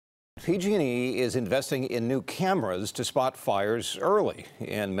PG&E is investing in new cameras to spot fires early,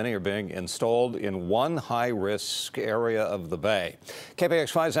 and many are being installed in one high-risk area of the bay.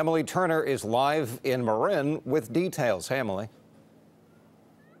 KPIX 5's Emily Turner is live in Marin with details. Hey, Emily.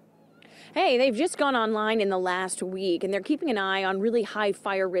 Hey, they've just gone online in the last week, and they're keeping an eye on really high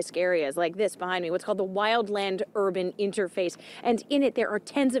fire risk areas like this behind me, what's called the wildland urban interface. And in it, there are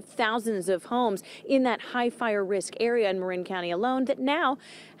tens of thousands of homes in that high fire risk area in Marin County alone that now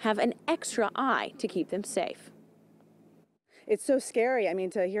have an extra eye to keep them safe. It's so scary. I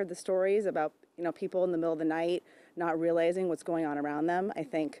mean, to hear the stories about, people in the middle of the night not realizing what's going on around them, I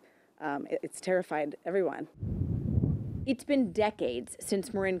think it's terrified everyone. It's been decades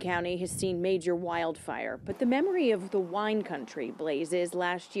since Marin County has seen major wildfire, but the memory of the wine country blazes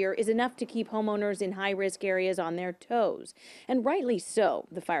last year is enough to keep homeowners in high-risk areas on their toes. And rightly so,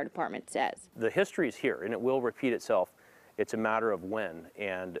 the fire department says. The history is here, and it will repeat itself. It's a matter of when,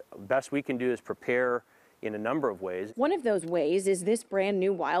 and best we can do is prepare in a number of ways. One of those ways is this brand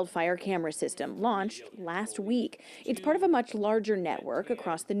new wildfire camera system launched last week. It's part of a much larger network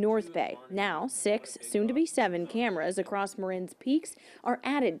across the North Bay. Now, 6, soon to be 7 cameras across Marin's peaks are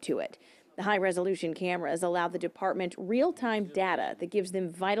added to it. The high-resolution cameras allow the department real-time data that gives them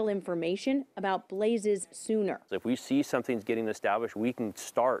vital information about blazes sooner. If we see something's getting established, we can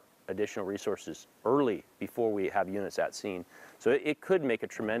start additional resources early before we have units at scene. So it could make a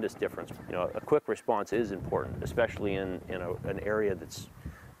tremendous difference. A quick response is important, especially in an area that's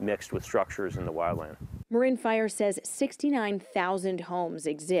mixed with structures in the wildland. Marin Fire says 69,000 homes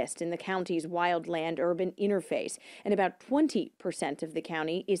exist in the county's wildland urban interface, and about 20% of the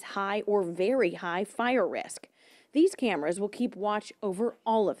county is high or very high fire risk. These cameras will keep watch over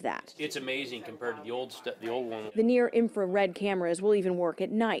all of that. It's amazing compared to the old one. The near-infrared cameras will even work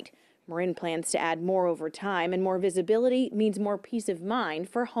at night. Marin plans to add more over time, and more visibility means more peace of mind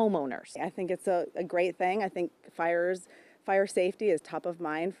for homeowners. I think it's a great thing. I think fire safety is top of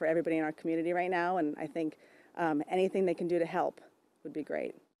mind for everybody in our community right now, and I think anything they can do to help would be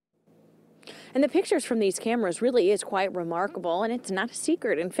great. And the pictures from these cameras really is quite remarkable, and it's not a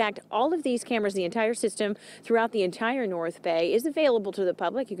secret. In fact, all of these cameras, the entire system throughout the entire North Bay, is available to the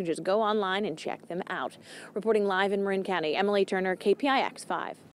public. You can just go online and check them out. Reporting live in Marin County, Emily Turner, KPIX 5.